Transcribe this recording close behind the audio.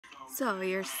So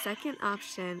your second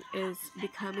option is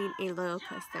becoming a loyal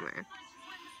customer.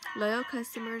 Loyal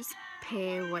customers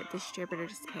pay what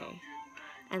distributors pay,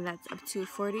 and that's up to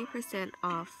 40%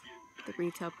 off the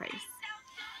retail price.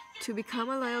 To become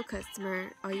a loyal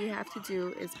customer, all you have to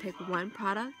do is pick one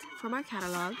product from our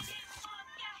catalog,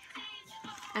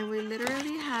 and we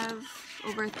literally have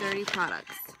over 30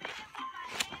 products.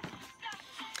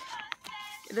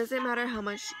 It doesn't matter how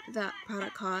much that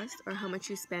product costs or how much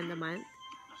you spend a month.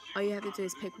 All you have to do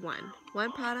is pick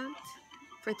one product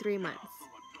for 3 months.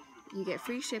 You get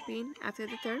free shipping after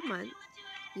the 3rd month.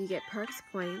 You get perks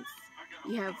points.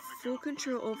 You have full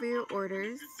control over your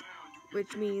orders,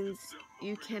 which means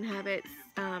you can have it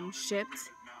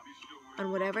shipped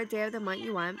on whatever day of the month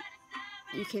you want.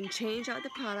 You can change out the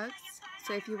products.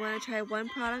 So if you want to try one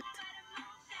product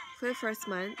for the 1st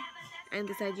month and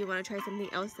decide you want to try something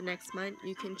else the next month,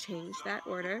 you can change that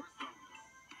order.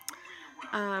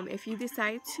 If you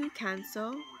decide to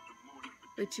cancel,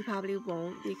 which you probably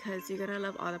won't because you're gonna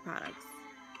love all the products,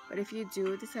 but if you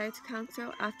do decide to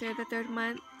cancel after the 3rd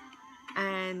month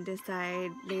and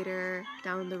decide later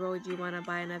down the road you want to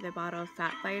buy another bottle of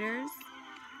Fat Fighters,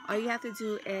 all you have to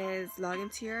do is log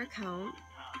into your account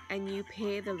and you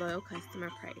pay the loyal customer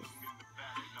price.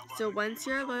 So once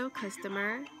you're a loyal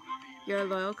customer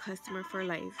for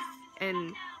life,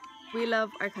 and we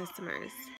love our customers.